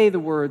say the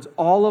words,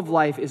 all of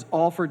life is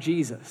all for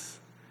Jesus,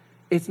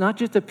 it's not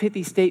just a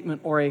pithy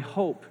statement or a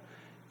hope.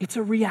 It's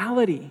a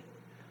reality.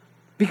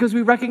 Because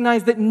we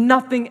recognize that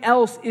nothing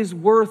else is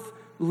worth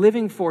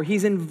living for.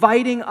 He's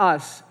inviting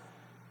us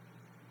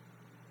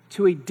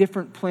to a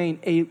different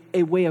plane,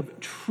 a way of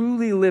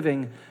truly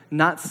living,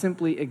 not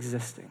simply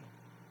existing.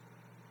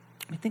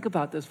 I mean, think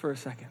about this for a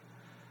second.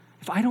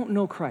 If I don't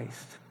know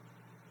Christ,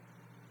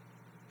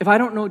 if I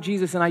don't know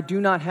Jesus and I do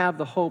not have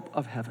the hope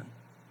of heaven,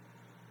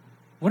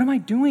 what am I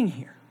doing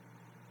here?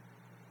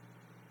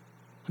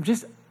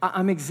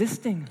 I'm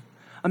existing.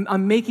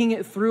 I'm making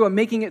it through. I'm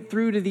making it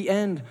through to the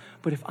end.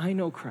 But if I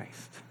know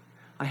Christ,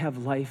 I have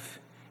life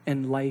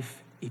and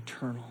life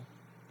eternal.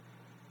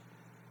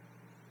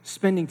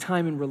 Spending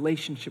time in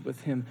relationship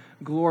with him,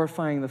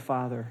 glorifying the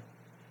Father,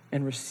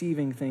 and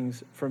receiving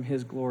things from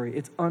his glory.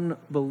 It's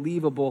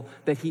unbelievable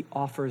that he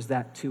offers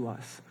that to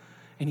us.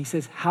 And he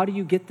says, how do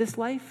you get this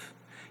life?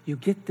 You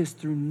get this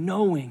through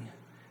knowing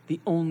the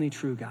only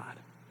true God,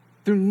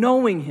 through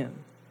knowing him.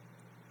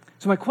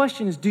 So my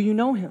question is, do you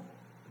know him?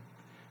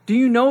 Do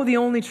you know the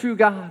only true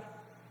God?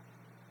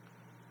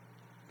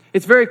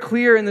 It's very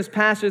clear in this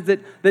passage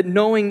that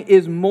knowing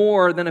is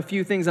more than a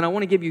few things, and I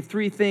want to give you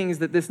 3 things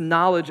that this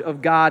knowledge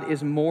of God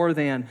is more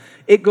than.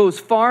 It goes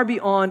far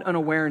beyond an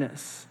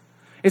awareness.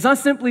 It's not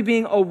simply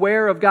being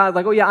aware of God,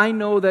 like, oh yeah, I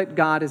know that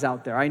God is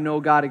out there. I know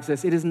God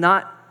exists. It is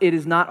not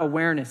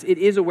awareness. It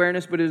is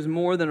awareness, but it is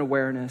more than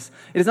awareness.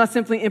 It is not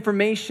simply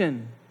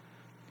information.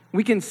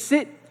 We can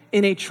sit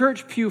in a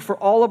church pew for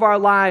all of our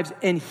lives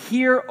and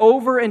hear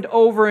over and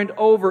over and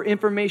over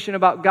information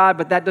about God,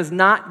 but that does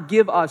not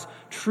give us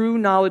true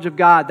knowledge of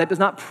God. That does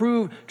not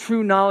prove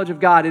true knowledge of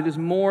God. It is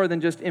more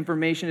than just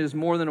information. It is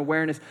more than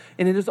awareness.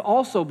 And it is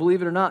also,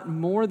 believe it or not,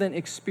 more than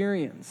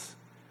experience.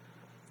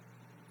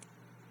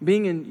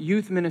 Being in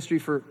youth ministry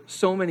for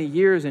so many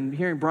years and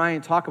hearing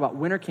Brian talk about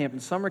winter camp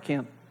and summer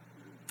camp,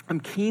 I'm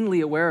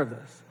keenly aware of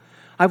this.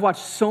 I've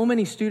watched so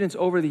many students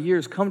over the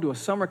years come to a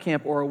summer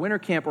camp or a winter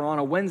camp or on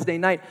a Wednesday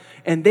night,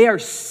 and they are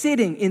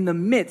sitting in the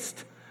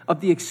midst of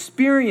the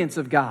experience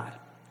of God.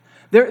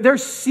 They're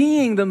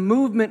seeing the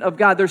movement of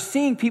God. They're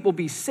seeing people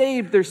be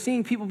saved. They're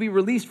seeing people be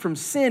released from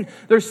sin.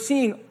 They're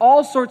seeing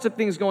all sorts of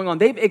things going on.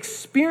 They've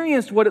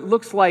experienced what it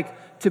looks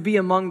like to be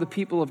among the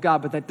people of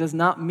God, but that does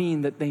not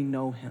mean that they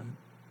know Him.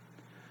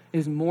 It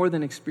is more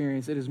than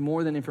experience. It is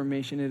more than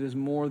information. It is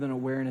more than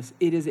awareness.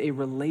 It is a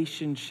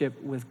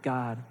relationship with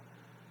God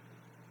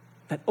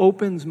that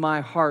opens my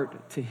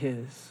heart to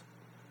His,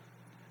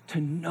 to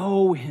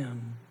know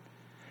Him,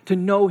 to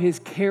know His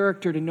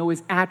character, to know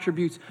His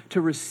attributes,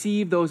 to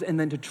receive those, and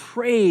then to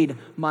trade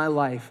my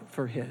life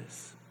for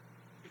His.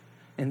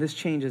 And this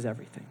changes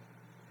everything.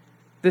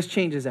 This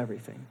changes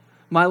everything.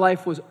 My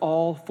life was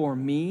all for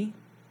me.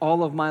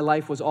 All of my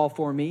life was all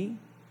for me.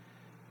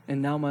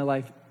 And now my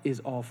life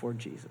is all for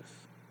Jesus.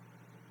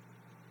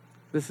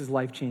 This is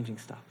life-changing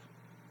stuff.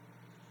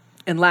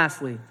 And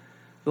lastly,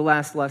 the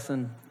last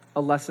lesson, a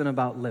lesson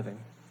about living.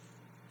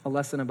 A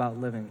lesson about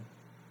living.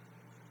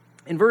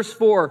 In verse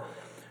 4,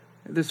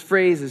 this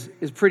phrase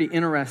is pretty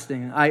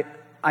interesting.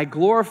 I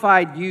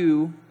glorified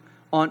you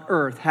on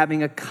earth,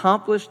 having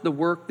accomplished the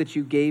work that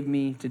you gave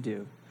me to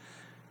do.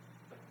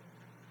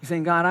 He's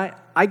saying, God,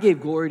 I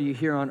gave glory to you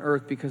here on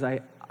earth because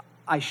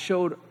I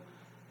showed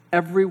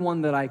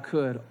everyone that I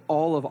could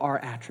all of our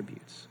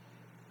attributes,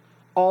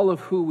 all of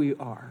who we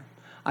are.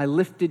 I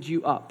lifted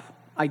you up.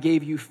 I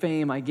gave you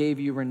fame. I gave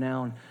you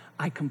renown.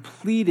 I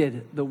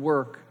completed the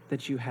work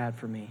that you had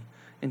for me.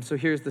 And so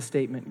here's the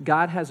statement.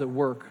 God has a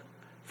work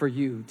for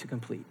you to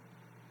complete.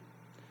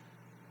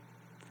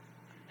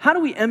 How do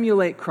we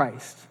emulate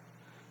Christ?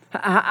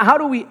 How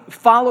do we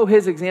follow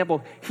His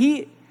example?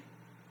 He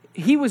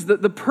was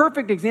the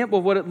perfect example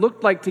of what it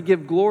looked like to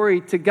give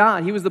glory to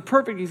God. He was the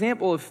perfect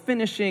example of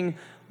finishing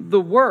the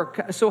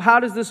work. So how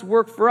does this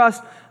work for us?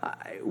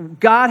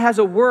 God has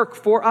a work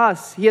for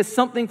us. He has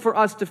something for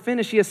us to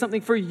finish. He has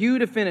something for you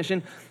to finish.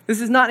 And this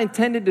is not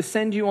intended to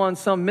send you on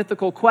some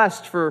mythical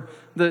quest for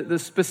the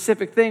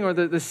specific thing or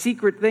the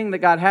secret thing that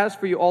God has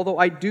for you, although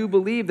I do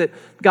believe that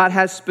God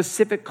has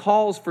specific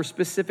calls for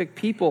specific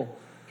people.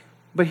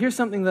 But here's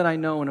something that I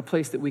know in a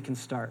place that we can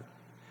start.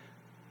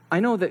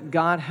 I know that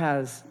God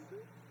has,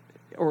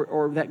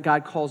 or that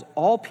God calls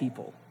all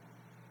people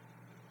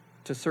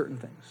to certain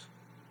things.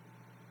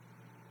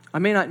 I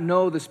may not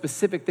know the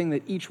specific thing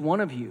that each one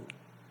of you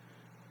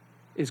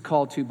is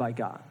called to by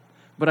God,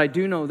 but I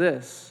do know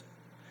this.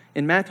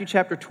 In Matthew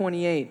chapter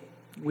 28,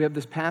 we have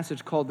this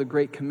passage called the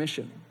Great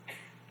Commission,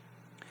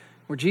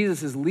 where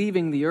Jesus is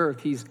leaving the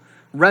earth. He's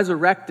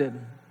resurrected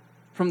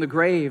from the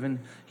grave, and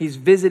he's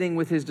visiting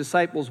with his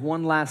disciples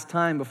one last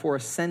time before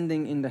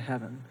ascending into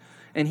heaven.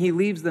 And he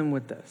leaves them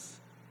with this.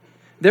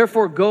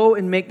 Therefore, go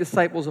and make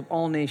disciples of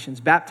all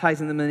nations,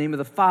 baptizing them in the name of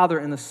the Father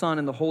and the Son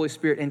and the Holy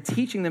Spirit, and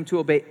teaching them to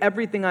obey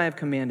everything I have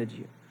commanded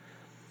you.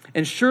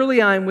 And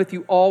surely I am with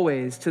you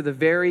always to the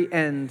very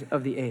end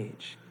of the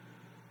age.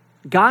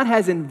 God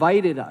has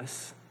invited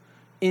us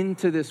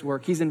into this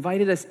work. He's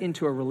invited us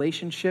into a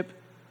relationship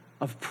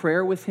of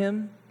prayer with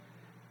Him,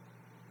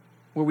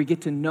 where we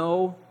get to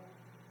know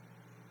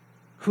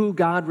who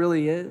God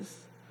really is.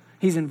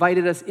 He's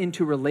invited us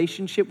into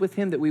relationship with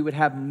Him that we would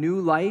have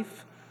new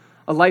life,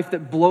 a life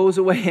that blows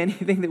away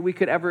anything that we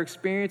could ever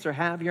experience or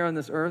have here on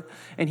this earth.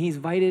 And He's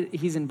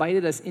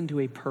invited us into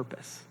a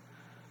purpose,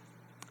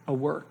 a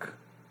work,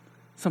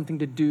 something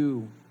to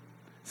do,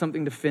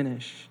 something to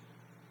finish.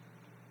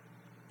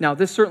 Now,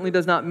 this certainly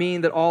does not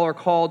mean that all are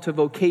called to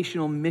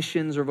vocational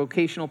missions or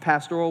vocational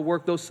pastoral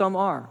work, though some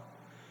are.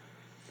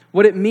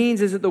 What it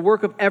means is that the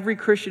work of every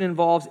Christian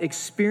involves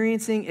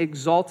experiencing,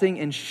 exalting,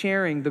 and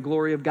sharing the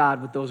glory of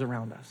God with those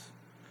around us.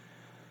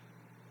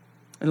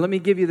 And let me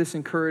give you this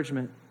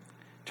encouragement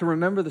to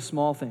remember the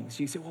small things.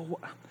 You say, well,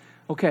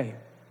 okay,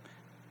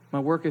 my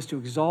work is to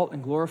exalt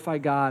and glorify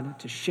God,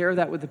 to share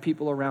that with the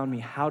people around me.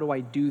 How do I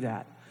do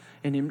that?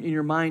 And in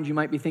your mind, you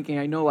might be thinking,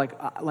 I know, like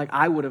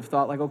I would have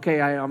thought, like,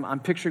 okay, I'm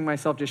picturing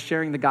myself just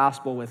sharing the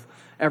gospel with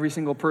every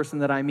single person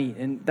that I meet.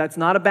 And that's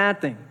not a bad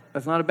thing.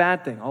 That's not a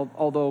bad thing,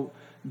 although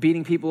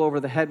beating people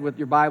over the head with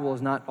your Bible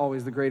is not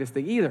always the greatest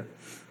thing either.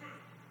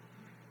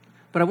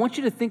 But I want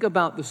you to think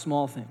about the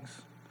small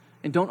things.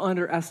 And don't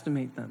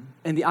underestimate them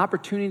and the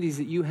opportunities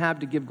that you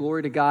have to give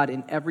glory to God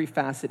in every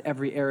facet,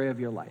 every area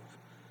of your life.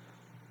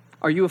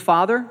 Are you a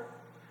father?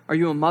 Are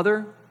you a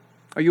mother?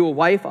 Are you a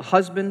wife, a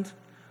husband?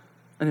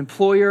 an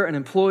employer, an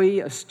employee,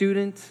 a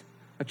student,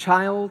 a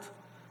child?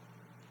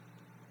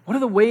 What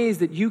are the ways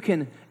that you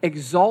can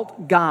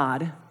exalt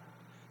God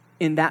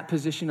in that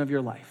position of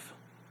your life?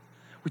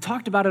 We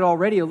talked about it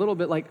already a little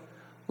bit,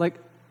 like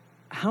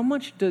how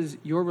much does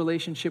your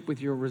relationship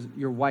with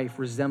your wife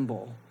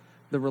resemble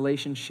the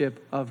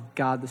relationship of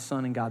God the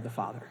Son and God the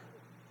Father?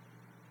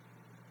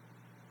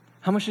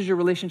 How much does your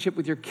relationship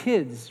with your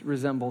kids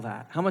resemble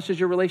that? How much does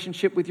your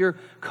relationship with your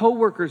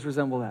coworkers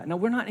resemble that? Now,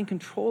 we're not in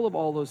control of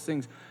all those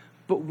things,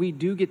 but we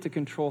do get to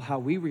control how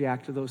we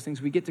react to those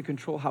things. We get to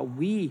control how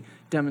we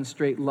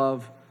demonstrate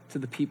love to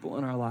the people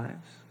in our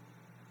lives.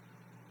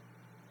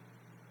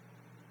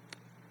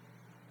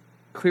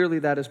 Clearly,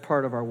 that is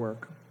part of our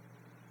work.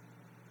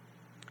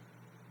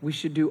 We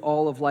should do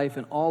all of life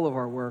and all of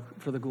our work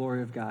for the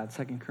glory of God.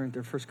 1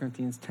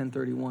 Corinthians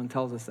 10:31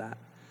 tells us that.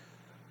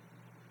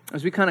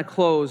 As we kind of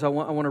close, I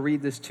want to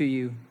read this to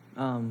you.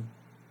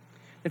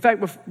 In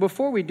fact,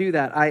 before we do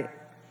that,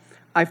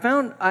 I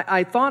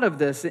thought of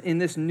this in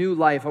this new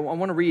life. I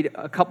want to read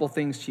a couple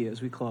things to you as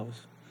we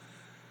close.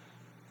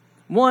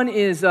 One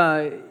is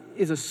a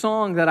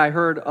song that I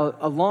heard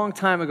a long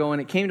time ago, and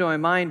it came to my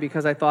mind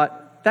because I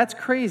thought, that's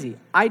crazy.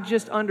 I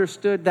just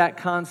understood that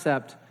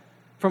concept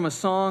from a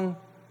song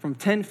from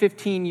 10,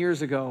 15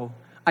 years ago.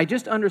 I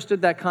just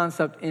understood that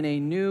concept in a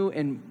new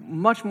and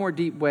much more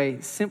deep way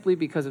simply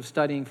because of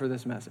studying for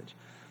this message.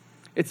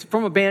 It's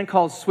from a band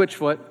called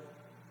Switchfoot,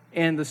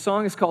 and the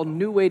song is called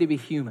New Way to Be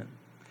Human.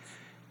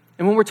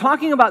 And when we're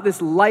talking about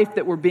this life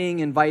that we're being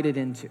invited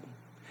into,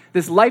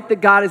 this life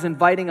that God is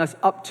inviting us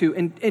up to,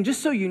 and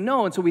just so you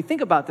know, and so we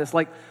think about this,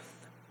 like,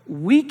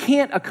 we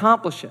can't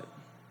accomplish it.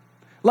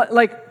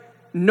 Like,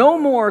 no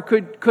more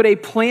could a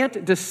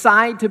plant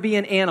decide to be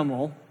an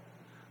animal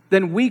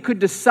than we could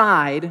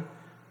decide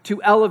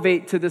to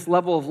elevate to this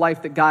level of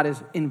life that God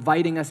is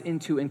inviting us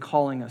into and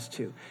calling us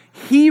to.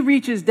 He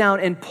reaches down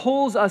and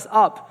pulls us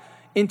up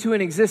into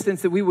an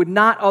existence that we would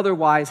not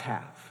otherwise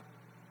have.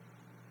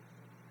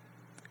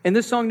 And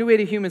this song, New Way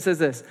to Human, says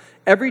this: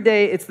 every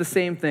day it's the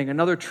same thing.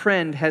 Another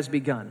trend has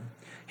begun.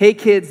 Hey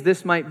kids,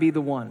 this might be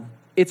the one.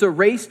 It's a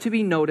race to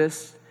be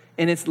noticed,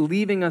 and it's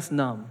leaving us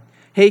numb.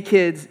 Hey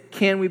kids,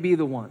 can we be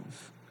the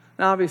ones?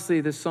 Now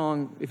obviously this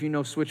song, if you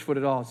know Switchfoot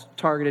at all, is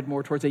targeted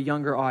more towards a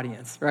younger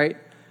audience, right?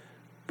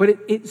 But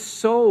it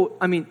so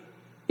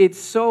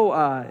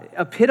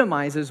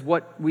epitomizes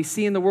what we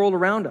see in the world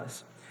around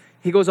us.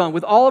 He goes on,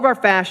 with all of our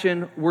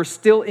fashion, we're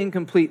still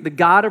incomplete. The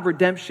God of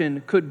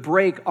redemption could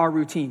break our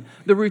routine.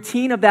 The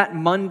routine of that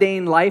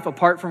mundane life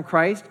apart from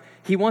Christ,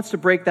 he wants to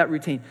break that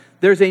routine.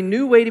 There's a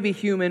new way to be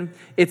human.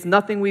 It's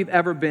nothing we've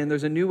ever been.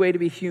 There's a new way to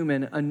be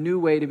human, a new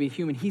way to be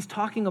human. He's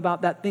talking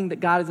about that thing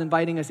that God is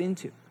inviting us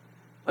into,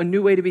 a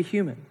new way to be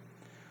human.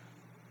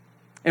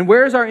 And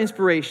where is our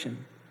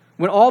inspiration?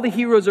 When all the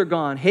heroes are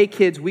gone, hey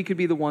kids, we could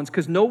be the ones,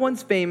 because no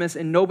one's famous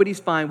and nobody's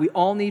fine. We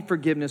all need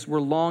forgiveness.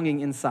 We're longing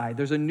inside.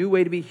 There's a new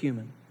way to be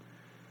human.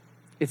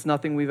 It's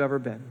nothing we've ever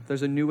been.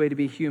 There's a new way to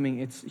be human.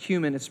 It's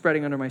human. It's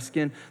spreading under my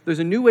skin. There's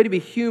a new way to be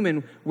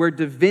human where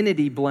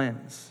divinity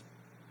blends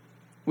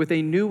with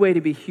a new way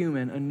to be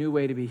human, a new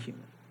way to be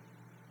human.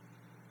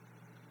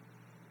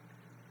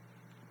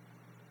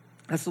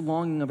 That's the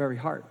longing of every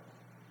heart.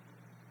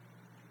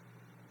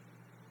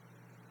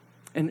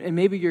 And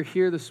maybe you're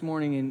here this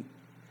morning and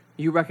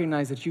you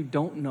recognize that you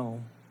don't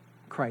know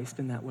Christ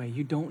in that way.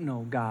 You don't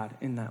know God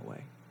in that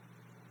way.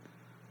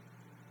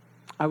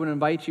 I would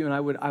invite you, and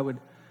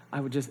I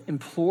would just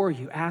implore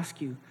you,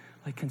 ask you,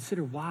 like,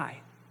 consider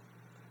why.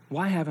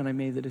 Why haven't I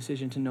made the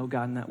decision to know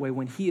God in that way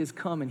when he has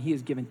come and he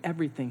has given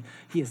everything?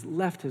 He has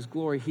left his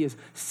glory. He has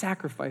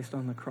sacrificed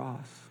on the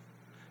cross.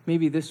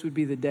 Maybe this would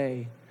be the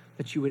day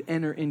that you would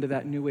enter into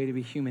that new way to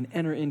be human,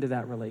 enter into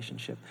that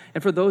relationship.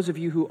 And for those of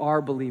you who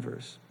are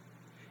believers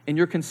and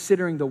you're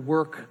considering the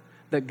work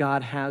that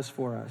God has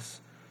for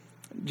us,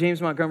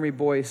 James Montgomery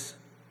Boyce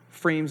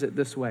frames it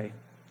this way: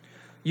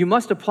 you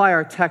must apply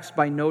our text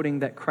by noting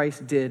that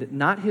Christ did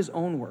not his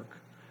own work,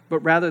 but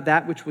rather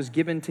that which was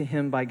given to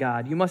him by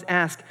God. You must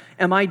ask,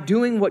 am I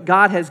doing what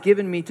God has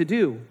given me to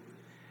do?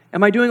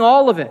 Am I doing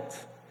all of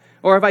it?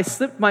 Or have I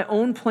slipped my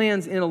own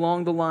plans in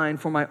along the line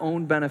for my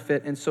own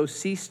benefit and so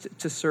ceased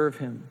to serve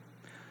him?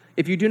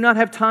 If you do not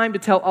have time to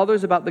tell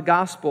others about the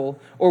gospel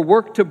or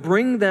work to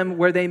bring them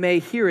where they may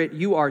hear it,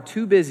 you are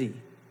too busy.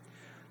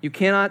 You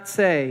cannot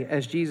say,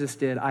 as Jesus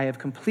did, I have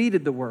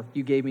completed the work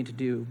you gave me to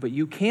do, but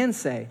you can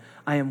say,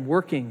 I am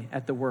working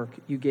at the work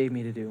you gave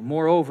me to do.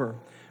 Moreover,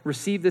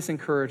 receive this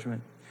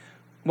encouragement.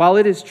 While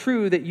it is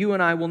true that you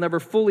and I will never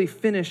fully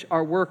finish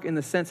our work in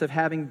the sense of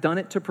having done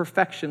it to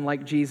perfection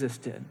like Jesus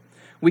did,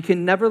 we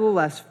can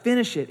nevertheless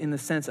finish it in the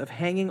sense of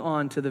hanging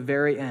on to the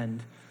very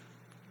end.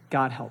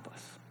 God help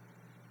us.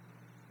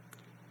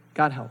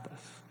 God help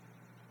us.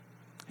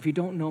 If you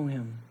don't know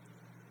him,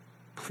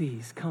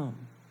 please come.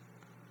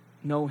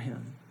 Know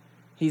him.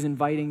 He's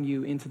inviting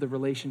you into the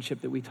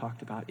relationship that we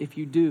talked about. If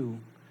you do,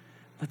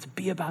 let's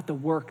be about the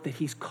work that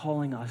he's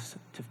calling us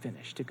to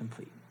finish, to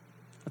complete.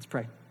 Let's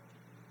pray.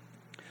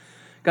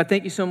 God,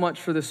 thank you so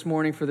much for this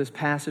morning, for this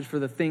passage, for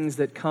the things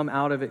that come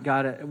out of it.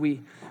 God,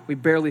 we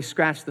barely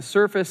scratched the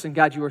surface, and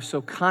God, you are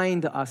so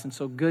kind to us and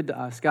so good to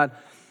us. God,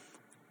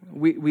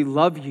 we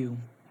love you.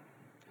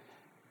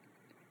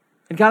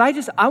 And God,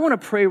 I want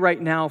to pray right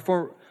now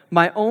for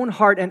my own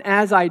heart, and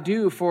as I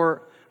do,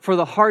 for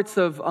the hearts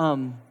of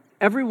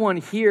everyone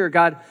here.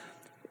 God,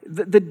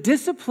 the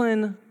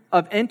discipline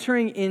of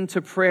entering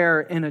into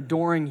prayer and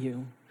adoring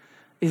you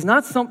is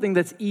not something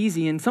that's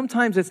easy, and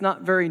sometimes it's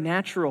not very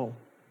natural.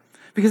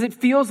 Because it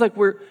feels like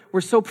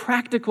we're so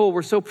practical,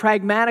 we're so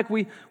pragmatic.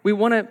 We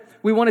want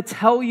to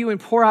tell you and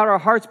pour out our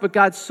hearts, but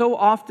God, so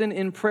often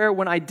in prayer,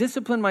 when I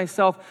discipline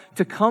myself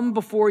to come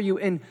before you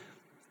and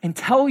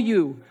tell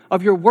you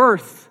of your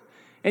worth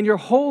and your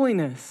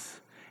holiness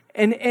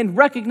and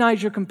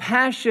recognize your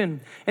compassion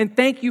and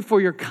thank you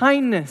for your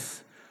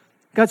kindness,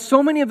 God,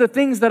 so many of the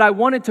things that I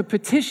wanted to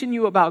petition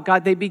you about,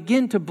 God, they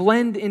begin to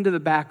blend into the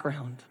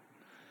background.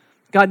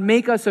 God,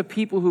 make us a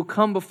people who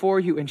come before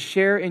you and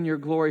share in your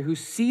glory, who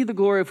see the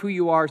glory of who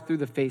you are through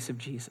the face of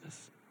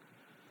Jesus.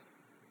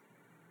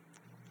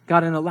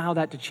 God, and allow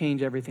that to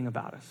change everything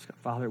about us.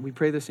 Father, we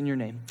pray this in your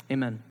name.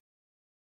 Amen.